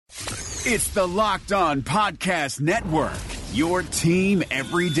It's the Locked On Podcast Network, your team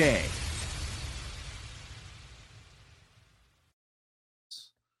every day.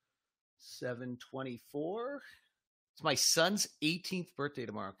 $7:24. It's my son's 18th birthday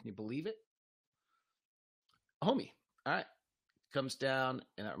tomorrow. Can you believe it? Homie. All right. Comes down,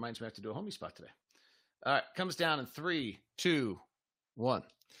 and that reminds me I have to do a homie spot today. All right. Comes down in 3, 2, 1.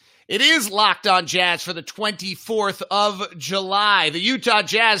 It is Locked On Jazz for the 24th of July. The Utah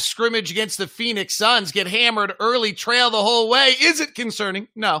Jazz scrimmage against the Phoenix Suns, get hammered early, trail the whole way. Is it concerning?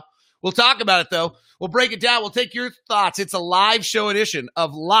 No. We'll talk about it, though. We'll break it down. We'll take your thoughts. It's a live show edition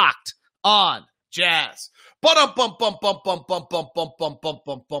of Locked On Jazz. Pow!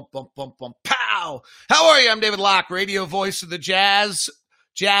 How are you? I'm David Locke, radio voice of the Jazz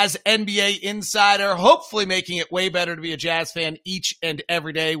NBA insider, hopefully making it way better to be a Jazz fan each and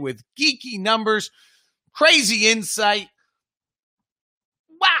every day with geeky numbers, crazy insight,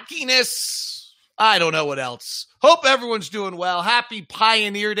 wackiness. I don't know what else. Hope everyone's doing well. Happy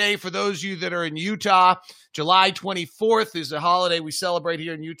Pioneer Day for those of you that are in Utah. July 24th is a holiday we celebrate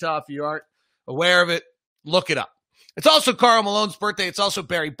here in Utah. If you aren't aware of it, look it up. It's also Karl Malone's birthday. It's also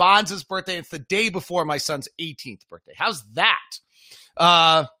Barry Bonds' birthday. It's the day before my son's 18th birthday. How's that?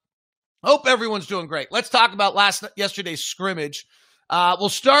 Hope everyone's doing great. Let's talk about yesterday's scrimmage. We'll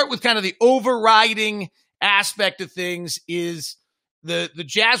start with kind of the overriding aspect of things is the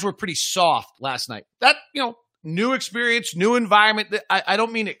Jazz were pretty soft last night. That, new experience, new environment. I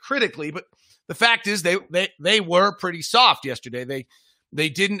don't mean it critically, but the fact is they were pretty soft yesterday. They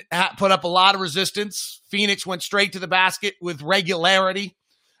didn't put up a lot of resistance. Phoenix went straight to the basket with regularity.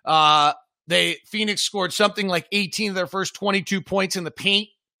 Phoenix scored something like 18 of their first 22 points in the paint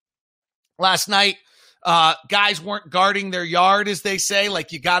last night. Guys weren't guarding their yard, as they say.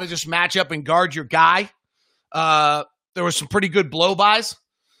 Like, you got to just match up and guard your guy. There were some pretty good blow-bys.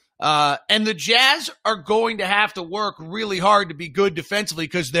 And the Jazz are going to have to work really hard to be good defensively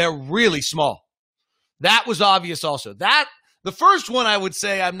because they're really small. That was obvious also. The first one, I would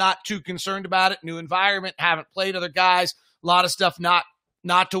say I'm not too concerned about it. New environment, haven't played other guys, a lot of stuff not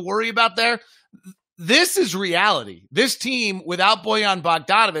to worry about there. This is reality. This team, without Bojan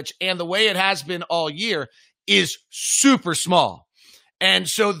Bogdanovic, and the way it has been all year, is super small. And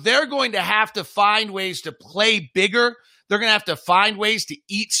so they're going to have to find ways to play bigger. They're going to have to find ways to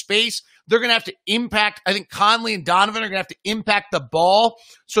eat space. They're going to have to impact, I think Conley and Donovan are going to have to impact the ball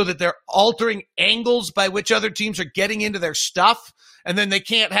so that they're altering angles by which other teams are getting into their stuff. And then they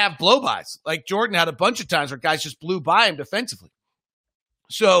can't have blow-bys. Like Jordan had a bunch of times where guys just blew by him defensively.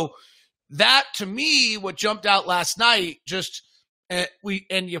 So that, to me, what jumped out last night,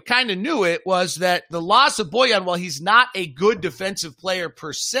 and you kind of knew it, was that the loss of Bojan, while he's not a good defensive player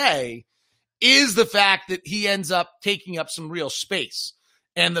per se, is the fact that he ends up taking up some real space.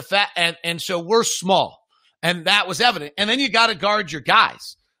 And so we're small. And that was evident. And then you got to guard your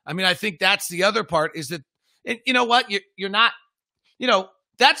guys. I mean, I think that's the other part is that, and you know what? You're not,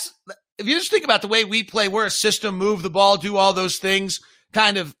 that's, if you just think about the way we play, we're a system, move the ball, do all those things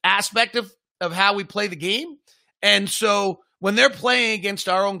kind of aspect of how we play the game. And so when they're playing against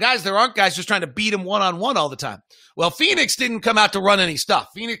our own guys, there aren't guys just trying to beat them one-on-one all the time. Well, Phoenix didn't come out to run any stuff.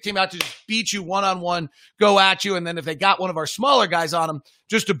 Phoenix came out to just beat you one-on-one, go at you, and then if they got one of our smaller guys on them,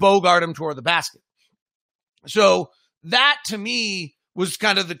 just to bogart them toward the basket. So that, to me, was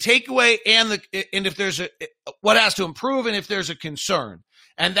kind of the takeaway and if there's what has to improve and if there's a concern.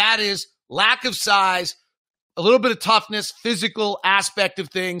 And that is lack of size, a little bit of toughness, physical aspect of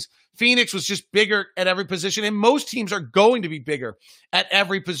things. Phoenix was just bigger at every position, and most teams are going to be bigger at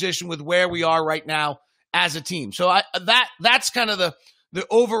every position with where we are right now as a team. So that's kind of the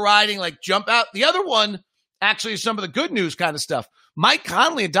overriding jump out. The other one actually is some of the good news kind of stuff. Mike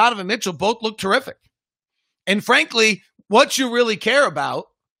Conley and Donovan Mitchell both look terrific. And frankly, what you really care about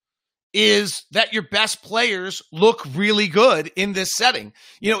is that your best players look really good in this setting.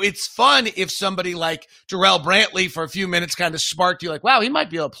 It's fun if somebody like Jarrell Brantley for a few minutes kind of sparked you like, wow, he might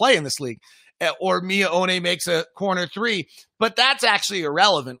be able to play in this league. Or Mia One makes a corner three. But that's actually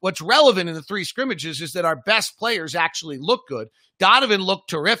irrelevant. What's relevant in the three scrimmages is that our best players actually look good. Donovan looked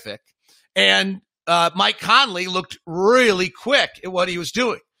terrific. And Mike Conley looked really quick at what he was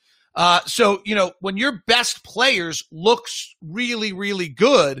doing. So, when your best players looks really, really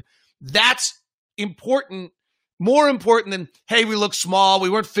good, that's important, more important than, hey, we look small,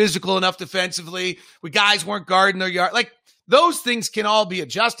 we weren't physical enough defensively, guys weren't guarding their yard. Those things can all be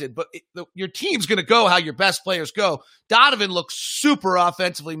adjusted, but your team's going to go how your best players go. Donovan looked super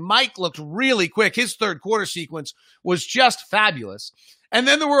offensively. Mike looked really quick. His third quarter sequence was just fabulous. And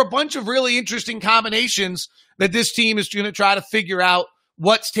then there were a bunch of really interesting combinations that this team is going to try to figure out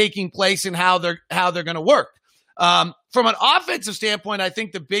what's taking place and how they're going to work. From an offensive standpoint, I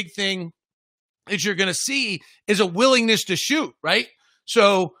think the big thing that you're going to see is a willingness to shoot, right?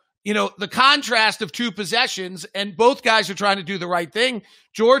 So, the contrast of two possessions, and both guys are trying to do the right thing.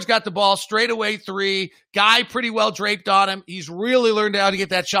 George got the ball straight away 3. Guy pretty well draped on him. He's really learned how to get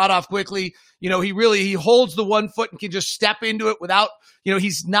that shot off quickly. He holds the 1 foot and can just step into it without,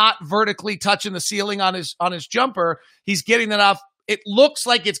 he's not vertically touching the ceiling on his jumper. He's getting that off. It looks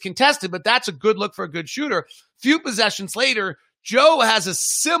like it's contested, but that's a good look for a good shooter. Few possessions later, Joe has a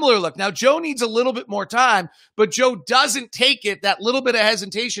similar look. Now, Joe needs a little bit more time, but Joe doesn't take it. That little bit of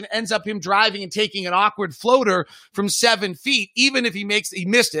hesitation ends up him driving and taking an awkward floater from 7 feet, even if he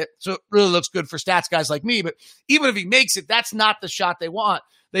missed it. So it really looks good for stats guys like me. But even if he makes it, that's not the shot they want.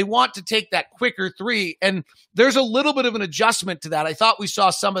 They want to take that quicker 3. And there's a little bit of an adjustment to that. I thought we saw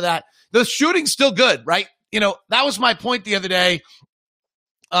some of that. The shooting's still good, right? That was my point the other day.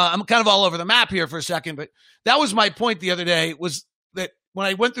 I'm kind of all over the map here for a second, but that was my point the other day, was that when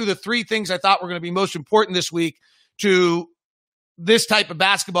I went through the 3 things I thought were going to be most important this week to this type of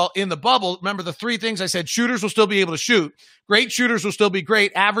basketball in the bubble, remember the 3 things I said: shooters will still be able to shoot. Great shooters will still be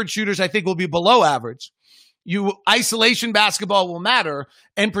great. Average shooters, I think, will be below average. Isolation basketball will matter,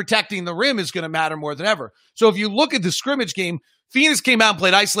 and protecting the rim is going to matter more than ever. So if you look at the scrimmage game, Phoenix came out and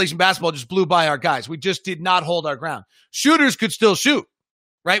played isolation basketball, just blew by our guys. We just did not hold our ground. Shooters could still shoot.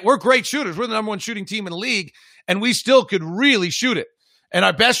 Right? We're great shooters. We're the number 1 shooting team in the league, and we still could really shoot it. And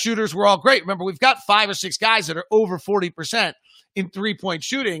our best shooters were all great. Remember, we've got 5 or 6 guys that are over 40% in 3-point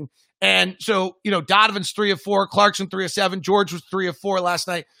shooting. And so, Donovan's 3 of 4, Clarkson 3 of 7, George was 3 of 4 last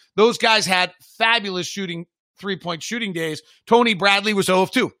night. Those guys had fabulous 3-point shooting days. Tony Bradley was 0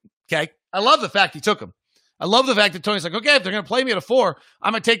 of 2. Okay. I love the fact he took them. I love the fact that Tony's like, okay, if they're going to play me at a 4,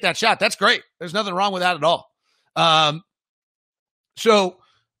 I'm going to take that shot. That's great. There's nothing wrong with that at all. So,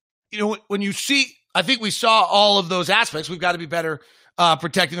 when you see, I think we saw all of those aspects. We've got to be better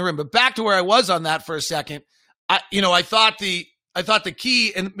protecting the rim. But back to where I was on that for a second, I thought the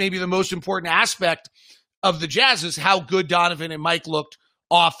key and maybe the most important aspect of the Jazz is how good Donovan and Mike looked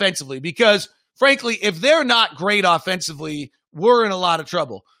offensively. Because, frankly, if they're not great offensively, we're in a lot of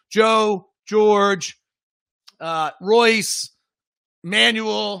trouble. Joe, George, Royce,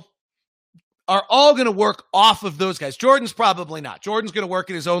 Manuel are all going to work off of those guys. Jordan's probably not. Jordan's going to work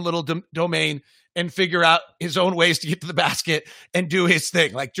in his own little domain and figure out his own ways to get to the basket and do his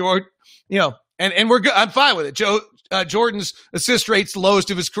thing. Like Jordan, and we're good. I'm fine with it. Jordan's assist rate's the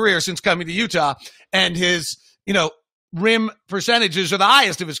lowest of his career since coming to Utah, and his, rim percentages are the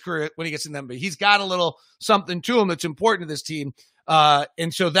highest of his career when he gets in them. But he's got a little something to him that's important to this team.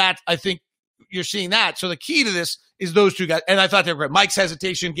 And so that, I think, you're seeing that. So the key to this is those 2 guys. And I thought they were great. Mike's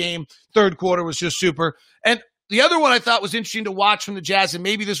hesitation game, 3rd quarter was just super. And the other one I thought was interesting to watch from the Jazz, and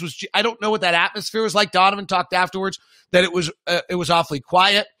maybe this was, I don't know what that atmosphere was like. Donovan talked afterwards that it was awfully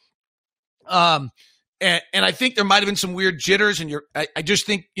quiet. And I think there might've been some weird jitters, and I just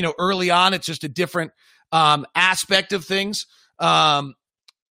think, early on, it's just a different aspect of things. And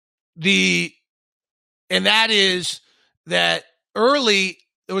that is that early,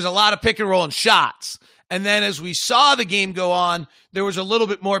 there was a lot of pick and roll and shots. And then as we saw the game go on, there was a little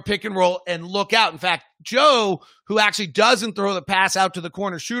bit more pick and roll and look out. In fact, Joe, who actually doesn't throw the pass out to the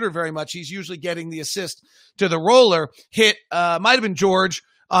corner shooter very much, he's usually getting the assist to the roller, hit, might have been George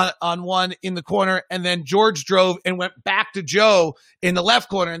on one in the corner. And then George drove and went back to Joe in the left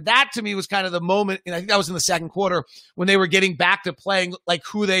corner. And that to me was kind of the moment, and I think that was in the 2nd quarter, when they were getting back to playing like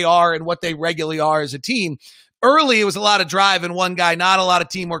who they are and what they regularly are as a team. Early, it was a lot of drive and one guy, not a lot of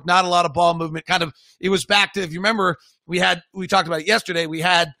teamwork, not a lot of ball movement. Kind of, it was back to, if you remember, we talked about it yesterday. We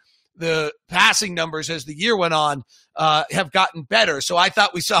had the passing numbers as the year went on have gotten better. So I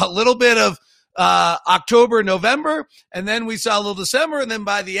thought we saw a little bit of October, November, and then we saw a little December. And then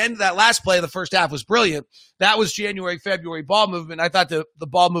by the end of that last play, the first half was brilliant. That was January, February ball movement. I thought the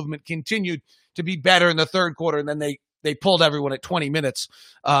ball movement continued to be better in the 3rd quarter, and then they pulled everyone at 20 minutes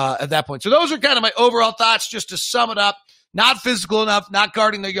at that point. So those are kind of my overall thoughts, just to sum it up. Not physical enough, not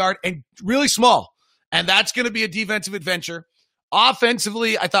guarding their yard, and really small. And that's going to be a defensive adventure.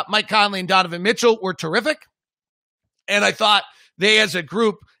 Offensively, I thought Mike Conley and Donovan Mitchell were terrific. And I thought they as a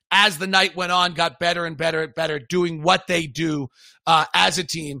group, as the night went on, got better and better and better doing what they do as a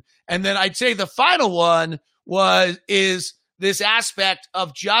team. And then I'd say the final one is this aspect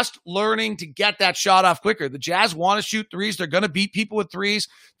of just learning to get that shot off quicker. The Jazz want to shoot threes. They're going to beat people with threes.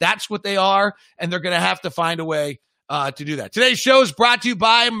 That's what they are, and they're going to have to find a way to do that. Today's show is brought to you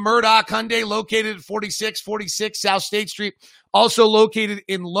by Murdoch Hyundai, located at 4646 South State Street, also located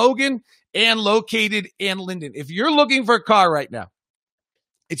in Logan and located in Linden. If you're looking for a car right now,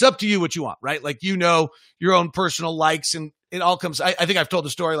 it's up to you what you want, right? Like, you know, your own personal likes, and it all comes. I think I've told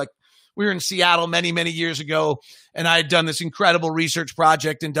the story, like, we were in Seattle many, many years ago, and I had done this incredible research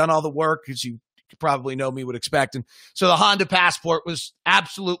project and done all the work, as you probably know me would expect. And so the Honda Passport was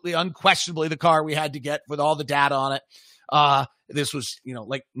absolutely, unquestionably the car we had to get with all the data on it. This was, you know,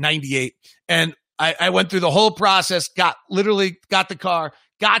 like 98. And I went through the whole process, got the car,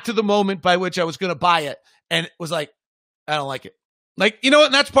 got to the moment by which I was going to buy it, and was like, I don't like it. Like, you know what?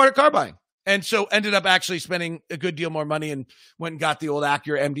 And that's part of car buying. And so ended up actually spending a good deal more money and went and got the old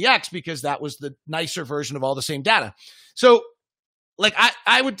Acura MDX because that was the nicer version of all the same data. So, like,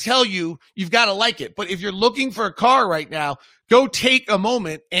 I would tell you, you've got to like it. But if you're looking for a car right now, go take a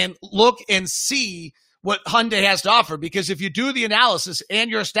moment and look and see what Hyundai has to offer. Because if you do the analysis and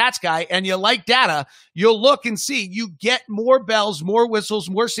you're a stats guy and you like data, you'll look and see you get more bells, more whistles,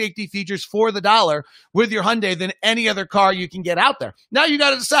 more safety features for the dollar with your Hyundai than any other car you can get out there. Now you got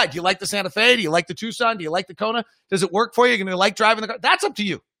to decide, do you like the Santa Fe? Do you like the Tucson? Do you like the Kona? Does it work for you? You're going to like driving the car? That's up to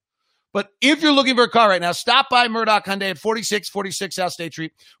you. But if you're looking for a car right now, stop by Murdoch Hyundai at 4646 South State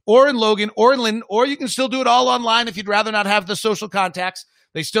Street, or in Logan, or in Linden, or you can still do it all online if you'd rather not have the social contacts.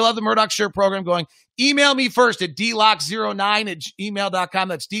 They still have the Murdoch Shirt program going. Email me first at dlock09@gmail.com.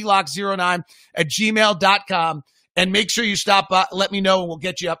 That's dlock09@gmail.com. And make sure you stop by. Let me know, and we'll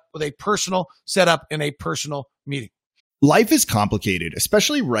get you up with a personal setup and a personal meeting. Life is complicated,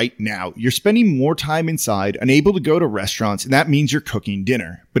 especially right now. You're spending more time inside, unable to go to restaurants, and that means you're cooking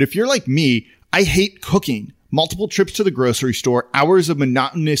dinner. But if you're like me, I hate cooking. Multiple trips to the grocery store, hours of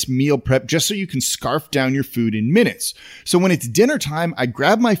monotonous meal prep just so you can scarf down your food in minutes. So when it's dinner time, I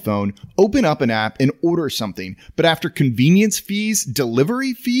grab my phone, open up an app, and order something. But after convenience fees,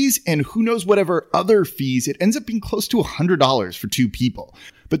 delivery fees, and who knows whatever other fees, it ends up being close to $100 for two people.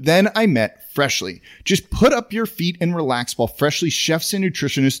 But then I met Freshly. Just put up your feet and relax while Freshly chefs and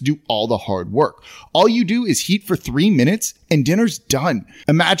nutritionists do all the hard work. All you do is heat for 3 minutes and dinner's done.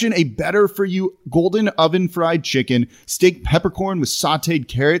 Imagine a better for you golden oven fried chicken, steak peppercorn with sauteed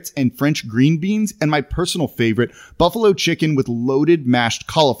carrots and French green beans, and my personal favorite, buffalo chicken with loaded mashed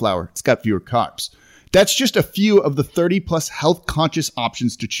cauliflower. It's got fewer carbs. That's just a few of the 30 plus health conscious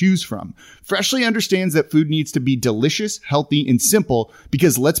options to choose from. Freshly understands that food needs to be delicious, healthy, and simple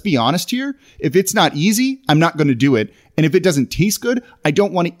because let's be honest here, if it's not easy, I'm not going to do it. And if it doesn't taste good, I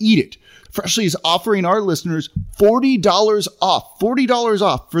don't want to eat it. Freshly is offering our listeners $40 off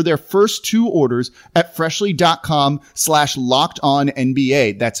for their first 2 orders at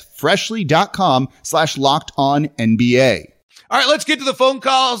freshly.com/lockedonnba. That's freshly.com/lockedonnba. All right, let's get to the phone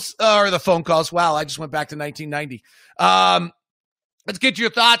calls. Wow, I just went back to 1990. Let's get to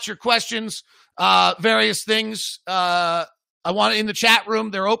your thoughts, your questions, various things. I want it in the chat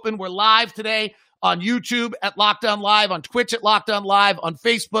room. They're open. We're live today on YouTube at Locked On Live, on Twitch at Locked On Live, on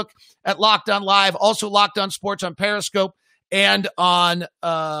Facebook at Locked On Live, also Locked On Sports on Periscope and on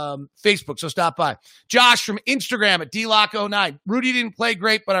Facebook. So stop by. Josh from Instagram at DLock09. Rudy didn't play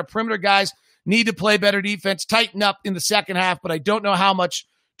great, but our perimeter guys need to play better defense, tighten up in the second half, but I don't know how much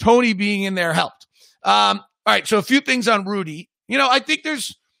Tony being in there helped. All right, so a few things on Rudy. You know, I think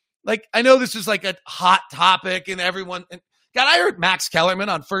there's, like, I know this is like a hot topic and everyone, and God, I heard Max Kellerman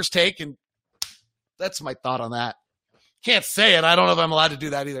on First Take, and that's my thought on that. Can't say it. I don't know if I'm allowed to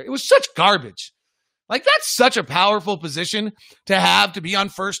do that either. It was such garbage. Like, that's such a powerful position to have, to be on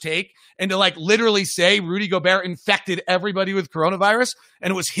First Take and to, like, literally say Rudy Gobert infected everybody with coronavirus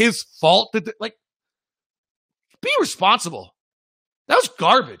and it was his fault. That, like, be responsible. That was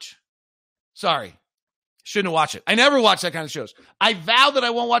garbage. Sorry. Shouldn't have watched it. I never watch that kind of shows. I vow that I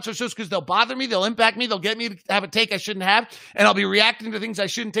won't watch those shows because they'll bother me. They'll impact me. They'll get me to have a take I shouldn't have. And I'll be reacting to things I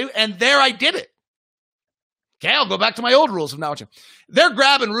shouldn't do. And there I did it. Okay, I'll go back to my old rules of not watching. They're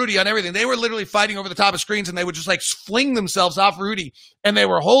grabbing Rudy on everything. They were literally fighting over the top of screens, and they would just like fling themselves off Rudy, and they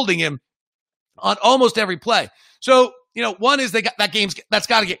were holding him on almost every play. So, you know, one is they got that game's that's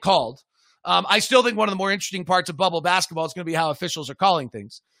got to get called. I still think one of the more interesting parts of bubble basketball is going to be how officials are calling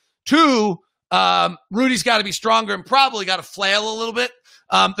things. 2, Rudy's got to be stronger and probably got to flail a little bit.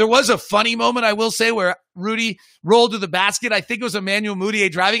 There was a funny moment, I will say, where Rudy rolled to the basket. I think it was Emmanuel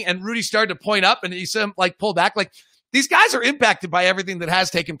Mudiay driving, and Rudy started to point up, and he saw him like pull back. Like, these guys are impacted by everything that has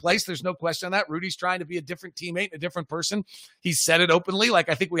taken place. There's no question on that. Rudy's trying to be a different teammate, a different person. He said it openly. Like,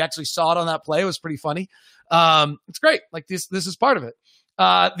 I think we actually saw it on that play. It was pretty funny. It's great. Like, this is part of it.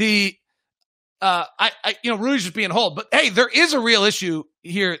 You know, Rudy's just being hold, but hey, there is a real issue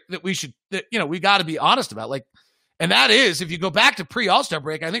here that we got to be honest about. Like, and that is, if you go back to pre-All-Star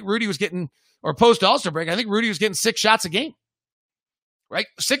break, I think Rudy was getting, or post-All-Star break, I think Rudy was getting 6 shots a game, right?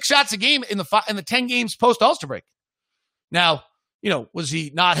 6 shots a game in the 10 games post-All-Star break. Now, Was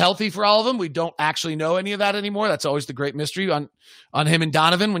he not healthy for all of them? We don't actually know any of that anymore. That's always the great mystery on him and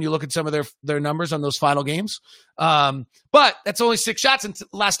Donovan when you look at some of their numbers on those final games. But that's only 6 shots. And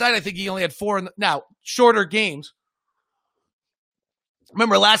last night, I think he only had 4. Now, shorter games.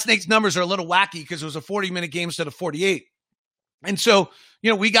 Remember, last night's numbers are a little wacky because it was a 40-minute game instead of 48. And so,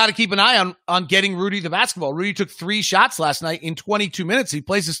 we got to keep an eye on getting Rudy the basketball. Rudy took 3 shots last night in 22 minutes. He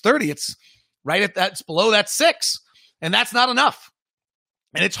plays his 30. It's right at that. It's below that 6. And that's not enough.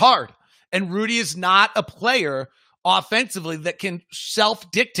 And it's hard. And Rudy is not a player offensively that can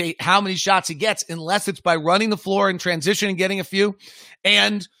self-dictate how many shots he gets unless it's by running the floor in transition and getting a few.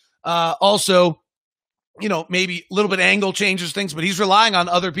 And also, maybe a little bit of angle changes things, but he's relying on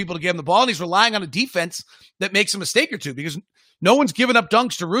other people to give him the ball, and he's relying on a defense that makes a mistake or two because no one's giving up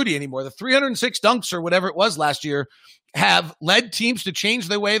dunks to Rudy anymore. The 306 dunks or whatever it was last year have led teams to change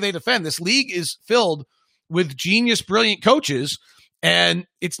the way they defend. This league is filled with genius, brilliant coaches. And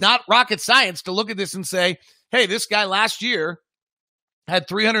it's not rocket science to look at this and say, hey, this guy last year had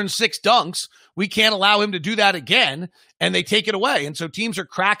 306 dunks. We can't allow him to do that again. And they take it away. And so teams are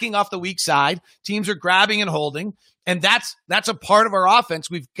cracking off the weak side. Teams are grabbing and holding. And that's a part of our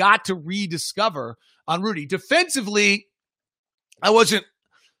offense we've got to rediscover on Rudy. Defensively,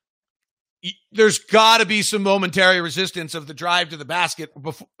 there's got to be some momentary resistance of the drive to the basket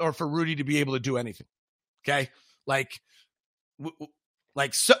or for Rudy to be able to do anything. Okay?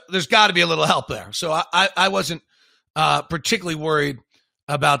 So there's got to be a little help there. So I wasn't particularly worried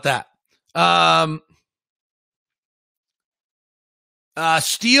about that.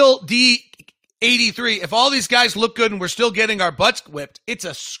 Steel D83. If all these guys look good and we're still getting our butts whipped, it's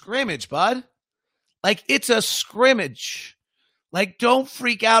a scrimmage, bud. It's a scrimmage. Don't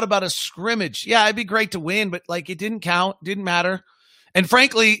freak out about a scrimmage. Yeah, it'd be great to win, but it didn't count, didn't matter. And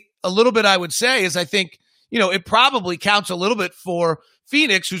frankly, a little bit I would say is I think, it probably counts a little bit for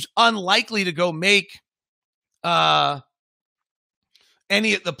Phoenix, who's unlikely to go make any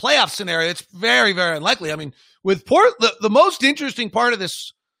of the playoff scenario. It's very, very unlikely. I mean, with the most interesting part of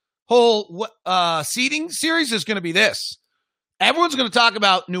this whole seeding series is going to be this. Everyone's going to talk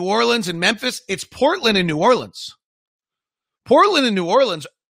about New Orleans and Memphis. It's Portland and New Orleans. Portland and New Orleans,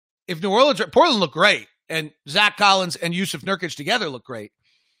 Portland look great, and Zach Collins and Yusuf Nurkic together look great.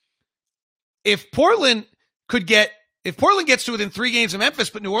 If Portland gets to within 3 games of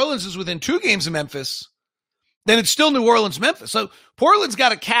Memphis, but New Orleans is within 2 games of Memphis, then it's still New Orleans, Memphis. So Portland's got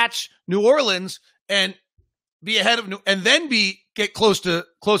to catch New Orleans and be ahead of and then get close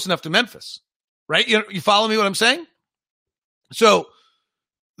enough to Memphis, right? You follow me what I'm saying? So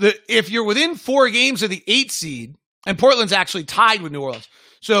if you're within 4 games of the 8th seed, and Portland's actually tied with New Orleans,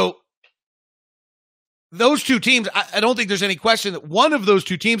 so those 2 teams, I don't think there's any question that one of those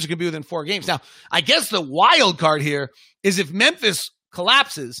 2 teams can be within 4 games. Now, I guess the wild card here is if Memphis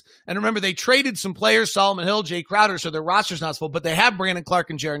collapses, and remember, they traded some players, Solomon Hill, Jay Crowder, so their roster's not full, but they have Brandon Clark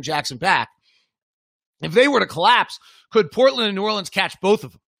and Jaren Jackson back. If they were to collapse, could Portland and New Orleans catch both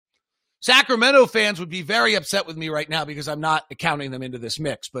of them? Sacramento fans would be very upset with me right now because I'm not accounting them into this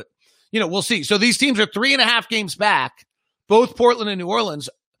mix, but, we'll see. So these teams are 3.5 games back, both Portland and New Orleans.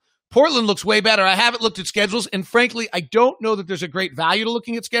 Portland looks way better. I haven't looked at schedules, and frankly, I don't know that there's a great value to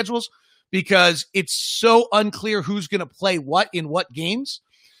looking at schedules because it's so unclear who's going to play what in what games.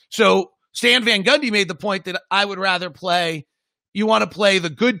 So Stan Van Gundy made the point that I would rather you want to play the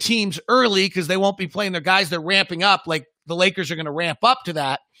good teams early because they won't be playing their guys. They're ramping up, like the Lakers are going to ramp up to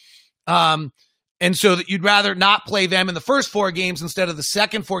that. And so that you'd rather not play them in the first 4 games instead of the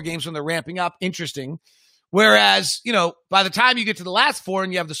second 4 games when they're ramping up. Interesting. Whereas, by the time you get to the last 4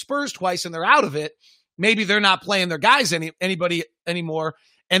 and you have the Spurs twice and they're out of it, maybe they're not playing their guys anybody anymore,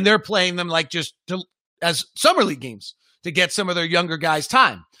 and they're playing them as summer league games to get some of their younger guys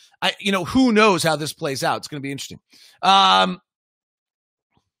time. Who knows how this plays out? It's going to be interesting.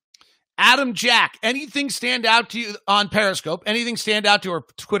 Adam Jack, anything stand out to you on Periscope? Anything stand out to you, or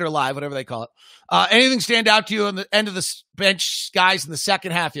Twitter Live, whatever they call it? Anything stand out to you on the end of the bench guys in the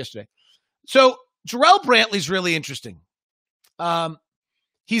second half yesterday? So Jarrell Brantley's really interesting.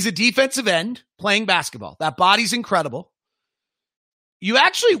 He's a defensive end playing basketball. That body's incredible. You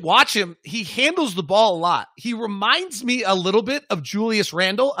actually watch him. He handles the ball a lot. He reminds me a little bit of Julius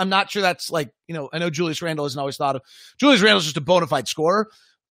Randle. I'm not sure that's I know Julius Randle isn't always thought of. Julius Randle's just a bona fide scorer.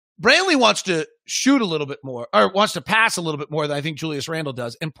 Brantley wants to shoot a little bit more, or wants to pass a little bit more than I think Julius Randle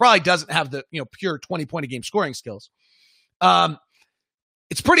does, and probably doesn't have the pure 20-point a game scoring skills.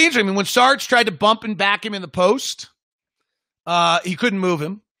 It's pretty interesting. I mean, when Sarge tried to bump and back him in the post, he couldn't move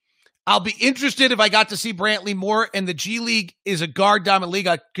him. I'll be interested if I got to see Brantley more, and the G League is a guard-dominant league.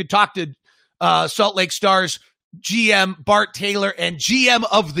 I could talk to Salt Lake Stars GM Bart Taylor and GM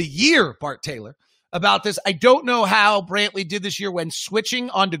of the year Bart Taylor about this. I don't know how Brantley did this year when switching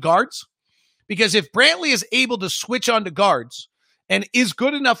onto guards, because if Brantley is able to switch onto guards and is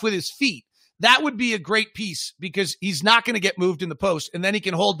good enough with his feet, that would be a great piece, because he's not going to get moved in the post, and then he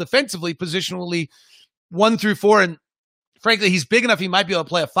can hold defensively, positionally 1 through 4, and frankly, he's big enough he might be able to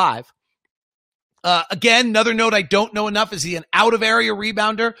play a 5. Again, another note I don't know enough, is he an out-of-area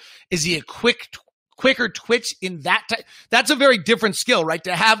rebounder? Is he a quicker twitch in that type? That's a very different skill, right?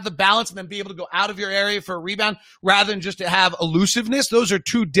 To have the balance and then be able to go out of your area for a rebound rather than just to have elusiveness. Those are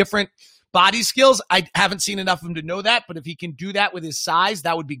two different body skills. I haven't seen enough of him to know that, but if he can do that with his size,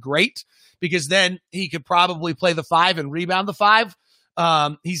 that would be great, because then he could probably play the 5 and rebound the 5.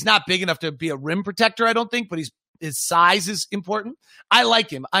 He's not big enough to be a rim protector, I don't think, but his size is important. I like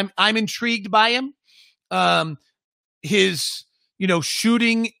him. I'm intrigued by him. His,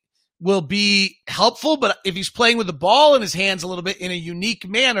 shooting will be helpful, but if he's playing with the ball in his hands a little bit in a unique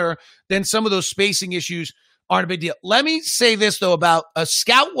manner, then some of those spacing issues aren't a big deal. Let me say this, though, about a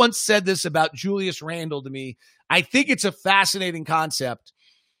scout once said this about Julius Randle to me. I think it's a fascinating concept.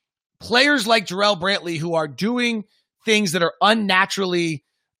 Players like Jarrell Brantley, who are doing things that are unnatural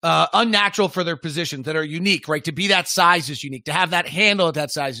for their positions, that are unique, right? To be that size is unique. To have that handle at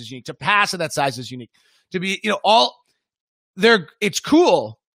that size is unique. To pass at that size is unique. To be, it's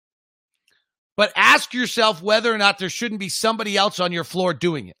cool. But ask yourself whether or not there shouldn't be somebody else on your floor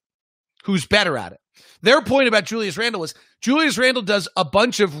doing it who's better at it. Their point about Julius Randle was Julius Randle does a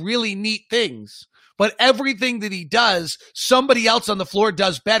bunch of really neat things, but everything that he does, somebody else on the floor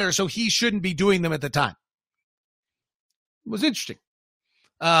does better, so he shouldn't be doing them at the time. It was interesting.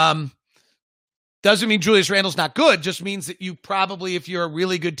 Doesn't mean Julius Randle's not good, just means that you probably, if you're a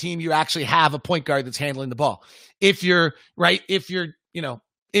really good team, you actually have a point guard that's handling the ball. If you're a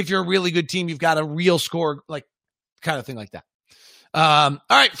really good team, you've got a real scorer, like kind of thing like that. All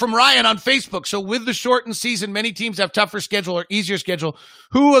right, from Ryan on Facebook. So with the shortened season, many teams have tougher schedule or easier schedule.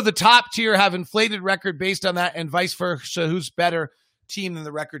 Who of the top tier have inflated record based on that, and vice versa? Who's better team than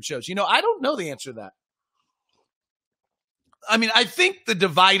the record shows? I don't know the answer to that. I mean, I think the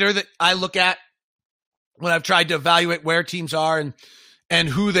divider that I look at when I've tried to evaluate where teams are and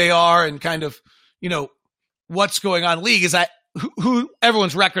who they are and kind of, what's going on in the league is who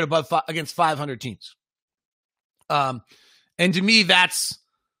everyone's record against 500 teams. And to me, that's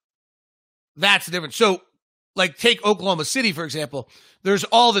the difference. So, like, take Oklahoma City, for example. There's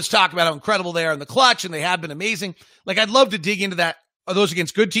all this talk about how incredible they are in the clutch, and they have been amazing. Like, I'd love to dig into that. Are those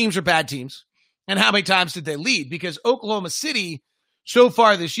against good teams or bad teams? And how many times did they lead? Because Oklahoma City, so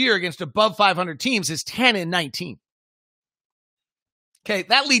far this year, against above 500 teams, is 10-19. Okay,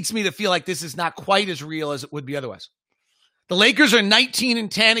 that leads me to feel like this is not quite as real as it would be otherwise. The Lakers are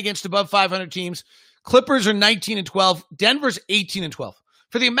 19-10 against above 500 teams. Clippers are 19-12. Denver's 18-12.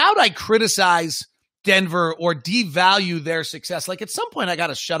 For the amount I criticize Denver or devalue their success, like at some point I got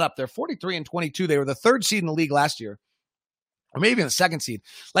to shut up. They're 43-22. They were the 3rd seed in the league last year, or maybe in the 2nd seed.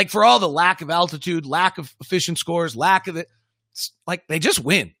 Like, for all the lack of altitude, lack of efficient scores, lack of it, like, they just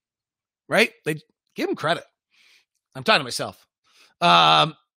win, right? They give them credit. I'm talking to myself.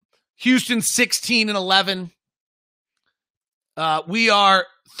 Houston 16-11. We are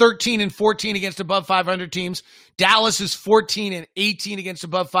 13-14 against above 500 teams. Dallas is 14-18 against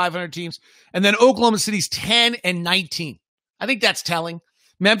above 500 teams. And then Oklahoma City's 10-19. I think that's telling.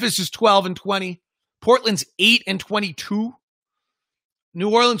 Memphis is 12-20. Portland's 8-22. New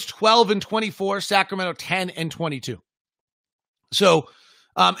Orleans 12-24. Sacramento 10-22. So,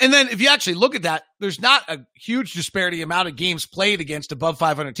 and then if you actually look at that, there's not a huge disparity amount of games played against above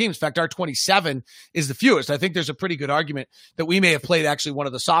 500 teams. In fact, our 27 is the fewest. I think there's a pretty good argument that we may have played actually one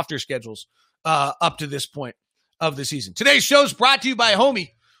of the softer schedules up to this point of the season. Today's show is brought to you by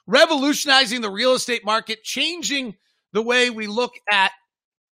Homey, revolutionizing the real estate market, changing the way we look at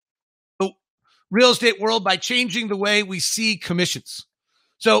the real estate world by changing the way we see commissions.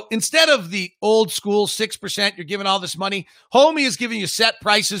 So instead of the old school 6%, you're giving all this money, Homey is giving you set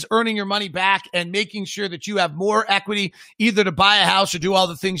prices, earning your money back, and making sure that you have more equity either to buy a house or do all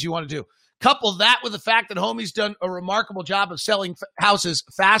the things you want to do. Couple that with the fact that Homey's done a remarkable job of selling houses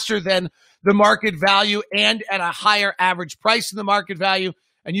faster than the market value and at a higher average price than the market value,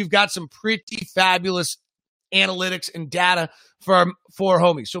 and you've got some pretty fabulous analytics and data for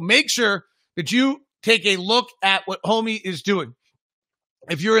Homey. So make sure that you take a look at what Homey is doing.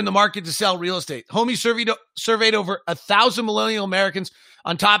 if you're in the market to sell real estate. Homie surveyed over 1,000 millennial Americans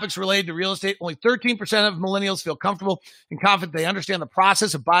on topics related to real estate. Only 13% of millennials feel comfortable and confident they understand the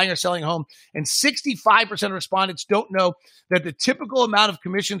process of buying or selling a home. And 65% of respondents don't know that the typical amount of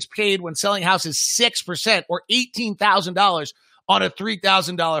commissions paid when selling a house is 6% or $18,000 on a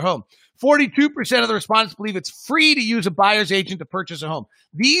 $3,000 home. 42% of the respondents believe it's free to use a buyer's agent to purchase a home.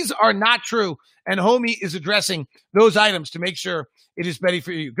 These are not true, and Homie is addressing those items to make sure it is ready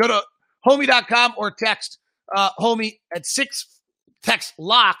for you. Go to homie.com or text Homie at text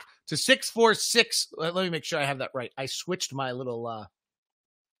Locke to 646. Let me make sure I have that right. I switched my little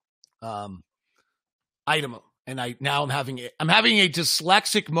item, and I'm having a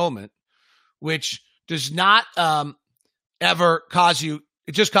dyslexic moment, which does not ever cause you.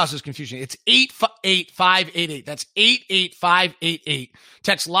 It just causes confusion. It's 88588. That's 88588.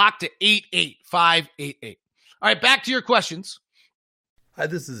 Text Locke to 88588. All right, back to your questions. Hi,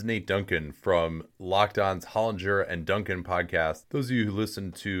 this is Nate Duncan from Locked On's Hollinger and Duncan podcast. Those of you who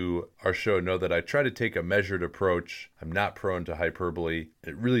listen to our show know that I try to take a measured approach. I'm not prone to hyperbole.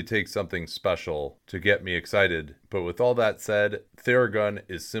 It really takes something special to get me excited. But with all that said, Theragun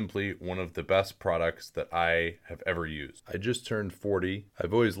is simply one of the best products that I have ever used. I just turned 40.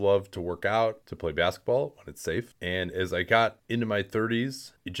 I've always loved to work out, to play basketball when it's safe. And as I got into my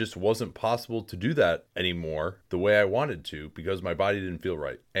 30s, it just wasn't possible to do that anymore the way I wanted to because my body didn't feel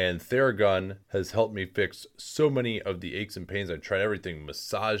right. And Theragun has helped me fix so many of the aches and pains. I've tried everything,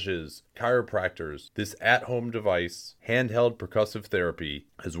 massages, chiropractors. This at-home device, handheld percussive therapy,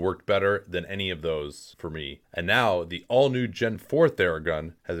 has worked better than any of those for me. And now the all-new Gen 4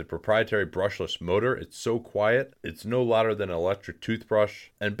 Theragun has a proprietary brushless motor. It's so quiet. It's no louder than an electric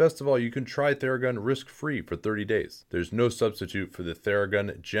toothbrush. And best of all, you can try Theragun risk-free for 30 days. There's no substitute for the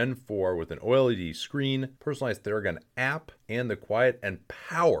Theragun Gen 4 with an OLED screen, personalized Theragun app, and the quiet and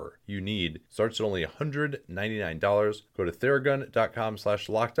power you need. Starts at only $199. Go to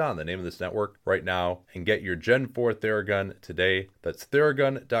Theragun.com/lockedon, the name of this network, right now, and get your Gen 4 Theragun today. That's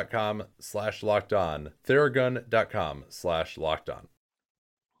Theragun.com/lockedon. Theragun.com/lockedon.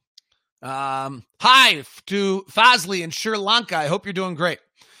 Hi to Fazli in Sri Lanka. I hope you're doing great.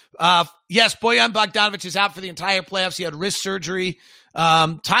 Yes, Bojan Bogdanovic is out for the entire playoffs. He had wrist surgery.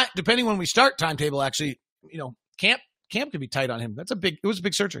 Depending when we start timetable, actually, camp could be tight on him. It was a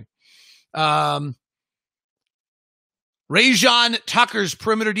big surgery. Rajon Tucker's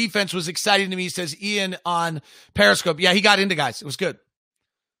perimeter defense was exciting to me, says Ian on Periscope. Yeah, he got into guys. It was good.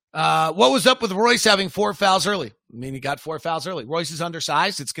 What was up with Royce having 4 fouls early? I mean, he got 4 fouls early. Royce is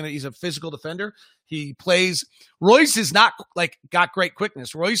undersized. He's a physical defender. Royce is not got great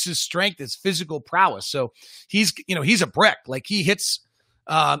quickness. Royce's strength is physical prowess. So he's a brick. Like he hits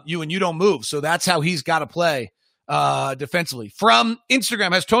you and you don't move. So that's how he's got to play defensively. From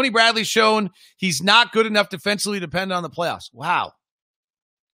Instagram, has Tony Bradley shown he's not good enough defensively to depend on the playoffs? Wow.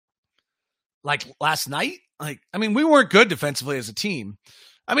 Like last night? We weren't good defensively as a team.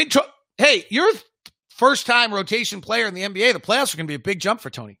 Hey, you're a first-time rotation player in the NBA. The playoffs are going to be a big jump for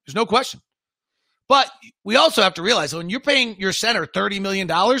Tony. There's no question. But we also have to realize that when you're paying your center $30 million,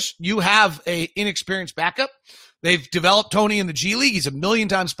 you have an inexperienced backup. They've developed Tony in the G League. He's a million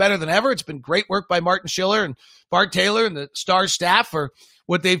times better than ever. It's been great work by Martin Schiller and Bart Taylor and the Stars staff for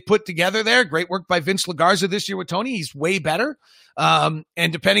what they've put together there. Great work by Vince LaGarza this year with Tony. He's way better. And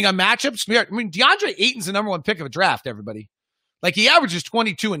depending on matchups, DeAndre Ayton's the number 1 pick of a draft, everybody. He averages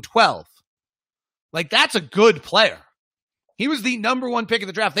 22 and 12. That's a good player. He was the number 1 pick of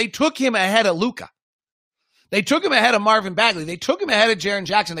the draft. They took him ahead of Luka. They took him ahead of Marvin Bagley. They took him ahead of Jaren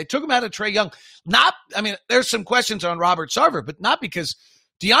Jackson. They took him ahead of Trae Young. There's some questions on Robert Sarver, but not because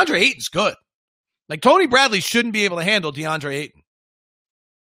DeAndre Ayton's good. Tony Bradley shouldn't be able to handle DeAndre Ayton.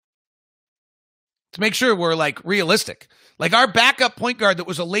 To make sure we're realistic. Our backup point guard that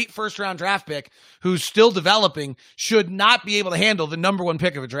was a late first-round draft pick who's still developing should not be able to handle the number 1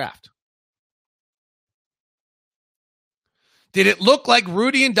 pick of a draft. Did it look like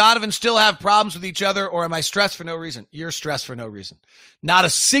Rudy and Donovan still have problems with each other, or am I stressed for no reason? You're stressed for no reason. Not a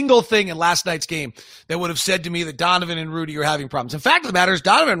single thing in last night's game that would have said to me that Donovan and Rudy are having problems. In fact of the matter is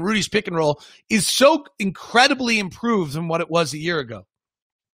Donovan and Rudy's pick and roll is so incredibly improved from what it was a year ago.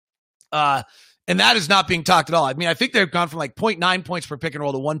 And that is not being talked at all. I think they've gone from 0.9 points per pick and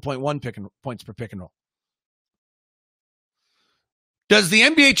roll to 1.1 points per pick and roll. Does the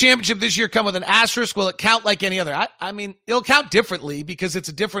NBA championship this year come with an asterisk? Will it count like any other? It'll count differently because it's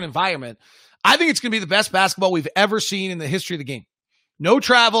a different environment. I think it's going to be the best basketball we've ever seen in the history of the game. No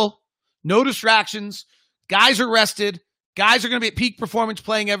travel, no distractions. Guys are rested. Guys are going to be at peak performance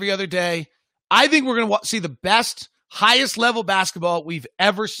playing every other day. I think we're going to see the best highest level basketball we've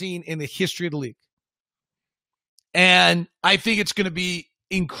ever seen in the history of the league. And I think it's going to be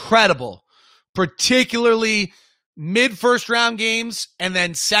incredible, particularly mid-first round games and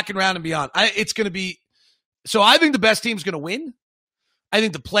then second round and beyond. It's going to be – so I think the best team's going to win. I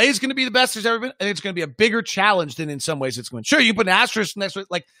think the play is going to be the best there's ever been. I think it's going to be a bigger challenge than in some ways it's going. Sure, you put an asterisk next to it.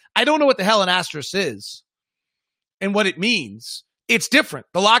 Like, I don't know what the hell an asterisk is and what it means. It's different.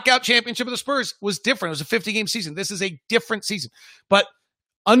 The lockout championship of the Spurs was different. It was a 50-game season. This is a different season. But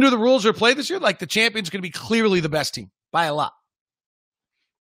under the rules that are played this year, like, the champion's going to be clearly the best team by a lot.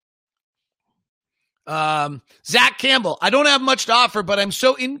 Zach Campbell, I don't have much to offer, but I'm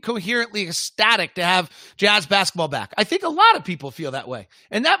so incoherently ecstatic to have Jazz basketball back. I think a lot of people feel that way.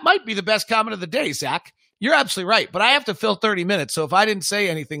 And that might be the best comment of the day, Zach. You're absolutely right, but I have to fill 30 minutes. So if I didn't say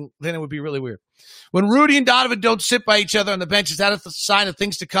anything, then it would be really weird. When Rudy and Donovan don't sit by each other on the bench, is that a sign of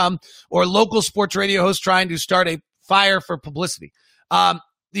things to come, or local sports radio hosts trying to start a fire for publicity?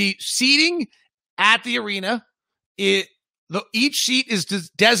 The seating at the arena, each seat is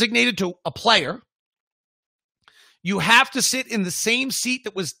designated to a player. You have to sit in the same seat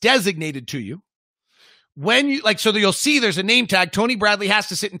that was designated to you. When you so you'll see there's a name tag. Tony Bradley has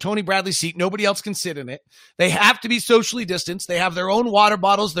to sit in Tony Bradley's seat. Nobody else can sit in it. They have to be socially distanced. They have their own water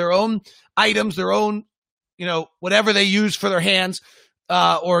bottles, their own items, their own, whatever they use for their hands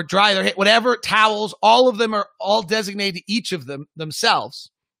or dry their hair, whatever, towels. All of them are all designated to each of them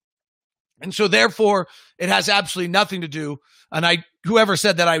themselves. And so therefore it has absolutely nothing to do. And whoever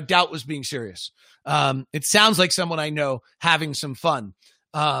said that, I doubt was being serious. It sounds like someone I know having some fun.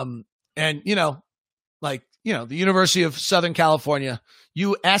 And, the University of Southern California,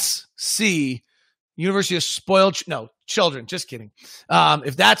 USC, University of Children, just kidding.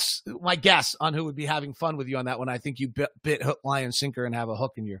 If that's my guess on who would be having fun with you on that one, I think you bit hook, line, sinker, and have a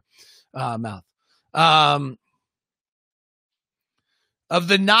hook in your mouth. Of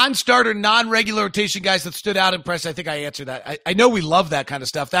the non-starter, non-regular rotation guys that stood out in press, I think I answered that. I know we love that kind of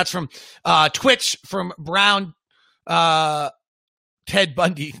stuff. That's from Twitch, from Brown, Ted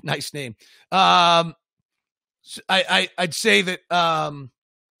Bundy. Nice name. I'd say that, I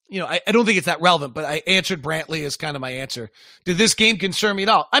don't think it's that relevant, but I answered Brantley as kind of my answer. Did this game concern me at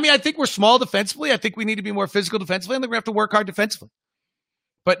all? I mean, I think we're small defensively. I think we need to be more physical defensively. I think we have to work hard defensively.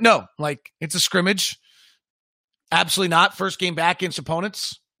 But no, it's a scrimmage. Absolutely not. First game back against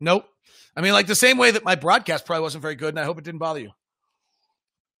opponents. Nope. I mean, the same way that my broadcast probably wasn't very good, and I hope it didn't bother you.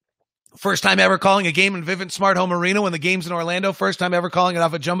 First time ever calling a game in Vivint Smart Home Arena when the game's in Orlando. First time ever calling it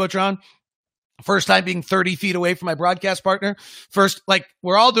off a Jumbotron. First time being 30 feet away from my broadcast partner. First,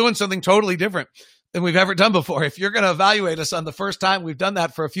 we're all doing something totally different than we've ever done before. If you're going to evaluate us on the first time we've done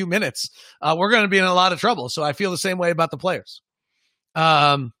that for a few minutes, we're going to be in a lot of trouble. So I feel the same way about the players.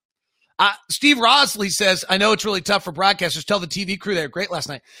 Steve Rosley says, I know it's really tough for broadcasters. Tell the TV crew they were great last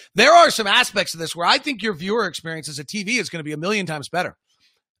night. There are some aspects of this where I think your viewer experience as a TV is going to be a million times better.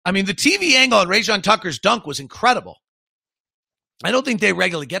 I mean, the TV angle on Rajon Tucker's dunk was incredible. I don't think they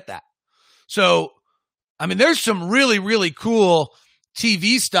regularly get that. So, I mean, there's some really, really cool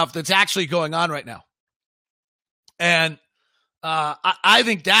TV stuff that's actually going on right now. And I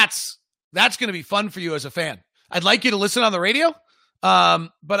think that's going to be fun for you as a fan. I'd like you to listen on the radio.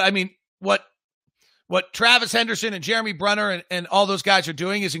 But I mean, what Travis Henderson and Jeremy Brunner and all those guys are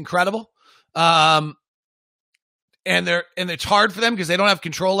doing is incredible. And it's hard for them because they don't have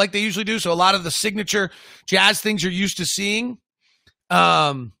control like they usually do. So a lot of the signature Jazz things you're used to seeing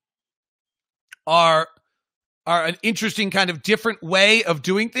are an interesting kind of different way of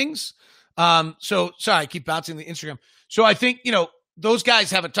doing things. So sorry, I keep bouncing the Instagram. So I think, those guys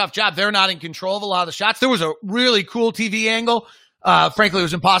have a tough job. They're not in control of a lot of the shots. There was a really cool TV angle. Frankly, it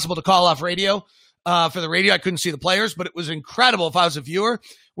was impossible to call off radio. For the radio, I couldn't see the players, but it was incredible if I was a viewer,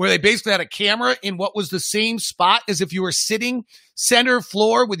 where they basically had a camera in what was the same spot as if you were sitting center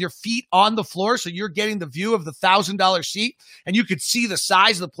floor with your feet on the floor. So you're getting the view of the $1,000 seat, and you could see the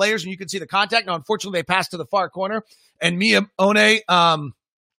size of the players and you could see the contact. Now, unfortunately, they passed to the far corner, and Mia One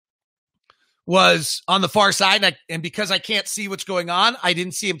was on the far side. And because I can't see what's going on, I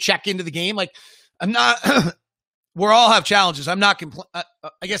didn't see him check into the game. I'm not, we all have challenges. I'm not,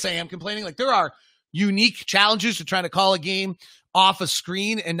 I guess I am complaining. There are unique challenges to trying to call a game off a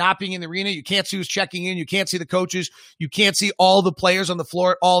screen and not being in the arena. You can't see who's checking in. You can't see the coaches. You can't see all the players on the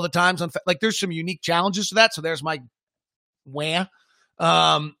floor at all the times. There's some unique challenges to that. So there's my wah.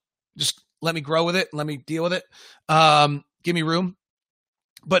 Just let me grow with it. Let me deal with it. Give me room.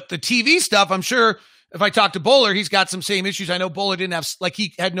 But the TV stuff, I'm sure if I talk to Bowler, he's got some same issues. I know Bowler didn't have, like,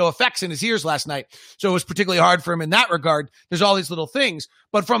 he had no effects in his ears last night. So it was particularly hard for him in that regard. There's all these little things.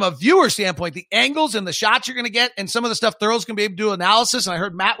 But from a viewer standpoint, the angles and the shots you're going to get and some of the stuff Thurl's going to be able to do analysis. And I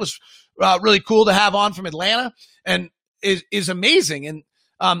heard Matt was really cool to have on from Atlanta and is amazing. And,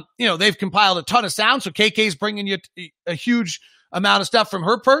 they've compiled a ton of sound. So KK's bringing you a huge amount of stuff from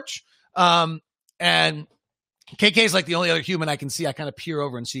her perch. And KK is like the only other human I can see. I kind of peer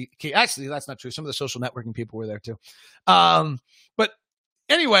over and see. Actually, that's not true. Some of the social networking people were there too. But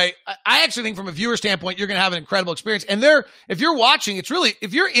anyway, I actually think from a viewer standpoint, you're going to have an incredible experience. And if you're watching,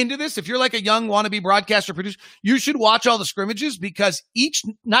 if you're into this, if you're like a young wannabe broadcaster producer, you should watch all the scrimmages because each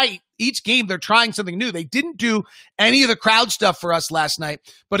night, each game, they're trying something new. They didn't do any of the crowd stuff for us last night,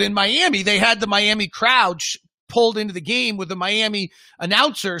 but in Miami, they had the Miami crowd pulled into the game with the Miami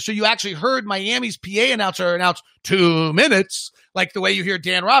announcer. So you actually heard Miami's PA announcer announce 2 minutes, like the way you hear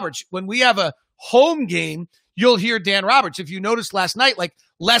Dan Roberts. When we have a home game, you'll hear Dan Roberts. If you noticed last night, like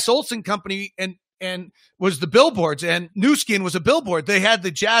Les Olson Company and was the billboards and New Skin was a billboard. They had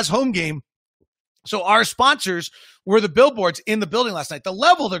the Jazz home game. So our sponsors were the billboards in the building last night. The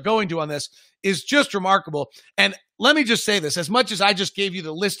level they're going to on this is just remarkable. And let me just say this, as much as I just gave you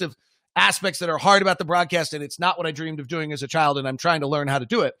the list of aspects that are hard about the broadcast, and it's not what I dreamed of doing as a child, and I'm trying to learn how to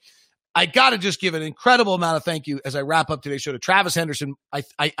do it. I got to just give an incredible amount of thank you as I wrap up today's show to Travis Henderson,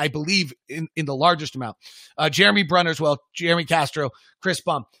 I believe in the largest amount. Jeremy Brunner as well, Jeremy Castro, Chris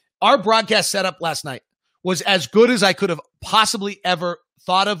Baum. Our broadcast setup last night was as good as I could have possibly ever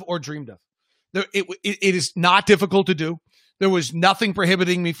thought of or dreamed of. It is not difficult to do. There was nothing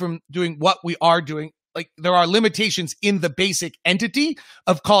prohibiting me from doing what we are doing. Like, there are limitations in the basic entity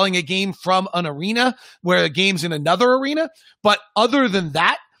of calling a game from an arena where a game's in another arena. But other than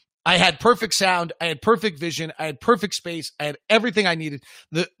that, I had perfect sound. I had perfect vision. I had perfect space. I had everything I needed.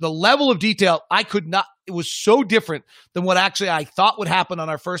 The level of detail, I could not, it was so different than what actually I thought would happen on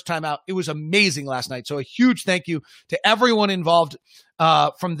our first time out. It was amazing last night. So a huge thank you to everyone involved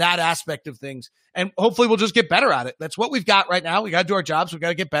from that aspect of things. And hopefully we'll just get better at it. That's what we've got right now. We got to do our jobs. We got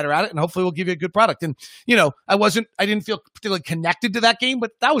to get better at it. And hopefully we'll give you a good product. And, I didn't feel particularly connected to that game,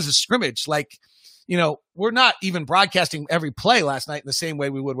 but that was a scrimmage. Like, we're not even broadcasting every play last night in the same way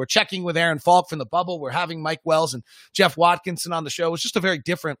we would. We're checking with Aaron Falk from the bubble. We're having Mike Wells and Jeff Watkinson on the show. It was just a very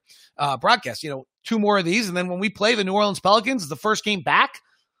different broadcast. 2 more of these. And then when we play the New Orleans Pelicans, the first game back,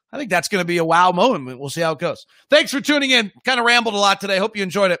 I think that's going to be a wow moment. We'll see how it goes. Thanks for tuning in. Kind of rambled a lot today. Hope you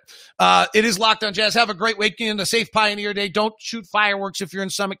enjoyed it. It is Locked On Jazz. Have a great weekend, a safe Pioneer Day. Don't shoot fireworks if you're in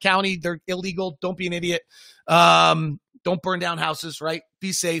Summit County. They're illegal. Don't be an idiot. Don't burn down houses, right?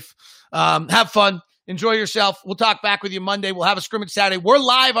 Be safe. Have fun. Enjoy yourself. We'll talk back with you Monday. We'll have a scrimmage Saturday. We're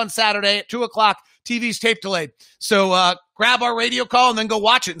live on Saturday at 2:00. TV's tape delayed. So grab our radio call and then go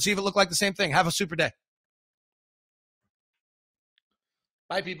watch it and see if it looked like the same thing. Have a super day.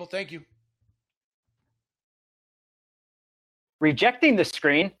 Bye, people. Thank you. Rejecting the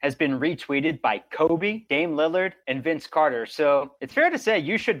Screen has been retweeted by Kobe, Dame Lillard, and Vince Carter. So it's fair to say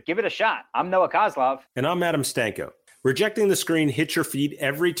you should give it a shot. I'm Noah Kozlov. And I'm Adam Stanko. Rejecting the Screen hits your feed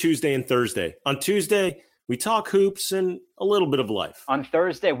every Tuesday and Thursday. On Tuesday, we talk hoops and a little bit of life. On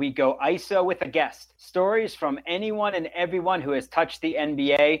Thursday, we go ISO with a guest. Stories from anyone and everyone who has touched the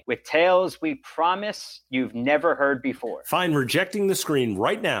NBA with tales we promise you've never heard before. Find Rejecting the Screen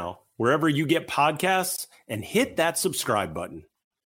right now, wherever you get podcasts, and hit that subscribe button.